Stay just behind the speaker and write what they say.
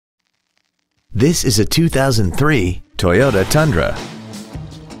This is a 2003 Toyota Tundra.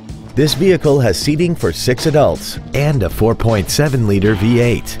 This vehicle has seating for 6 adults and a 4.7-liter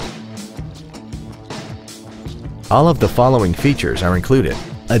V8. All of the following features are included: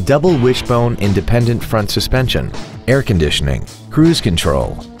 a double wishbone independent front suspension, air conditioning, cruise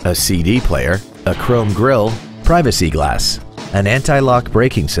control, a CD player, a chrome grille, privacy glass, an anti-lock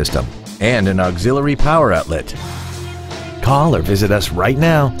braking system, and an auxiliary power outlet. Call or visit us right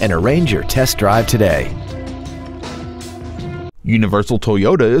now and arrange your test drive today. Universal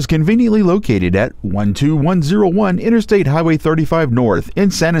Toyota is conveniently located at 12101 Interstate Highway 35 North in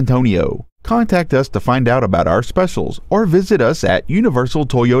San Antonio. Contact us to find out about our specials or visit us at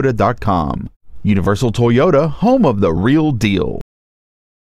universaltoyota.com. Universal Toyota, home of the real deal.